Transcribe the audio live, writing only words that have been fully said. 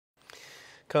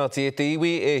Ka te iwi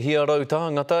e hiarau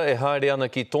tāngata e haere ana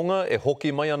ki Tonga, e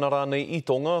hoki mai ana rānei i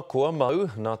Tonga, kua mau,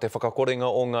 nā te whakakorenga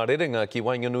o ngā rerenga ki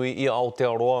Wainganui i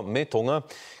Aotearoa me Tonga.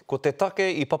 Ko te take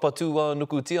i papatūa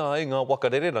nukutia ai ngā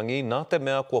wakarererangi, nā te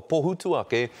mea kua pohutu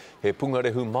ake he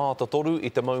pungarehu mātatoru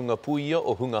i te maunga puia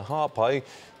o Hunga Ha'apai,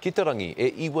 ki te rangi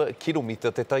e 1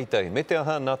 kiromita te teitei. Me te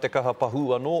aha nā te kaha pahu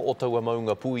anō o taua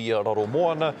maunga puia raro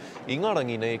moana, i ngā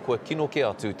rangi nei kua kino ke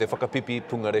atu te whakapipi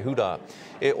pungarehu rā.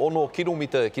 E 1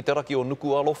 kiromita ki te raki o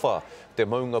Nuku Alofa, te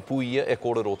maunga puia e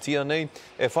kōrerotia nei,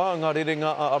 e whā ngā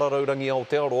rerenga a Araraurangi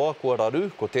Aotearoa kua raru,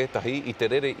 ko tētahi i te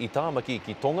rere i tāmaki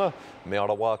ki Tonga, me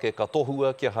arawa ke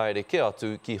katohua kia haere ke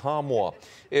atu ki Hāmoa.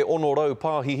 E 1 rau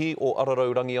pāhihi o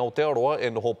Araraurangi Aotearoa e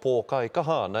noho pō kai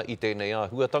kaha ana i tēnei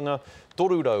āhuatanga,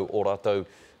 3 rau o rātou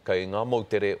kei ngā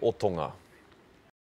mautere o Tonga.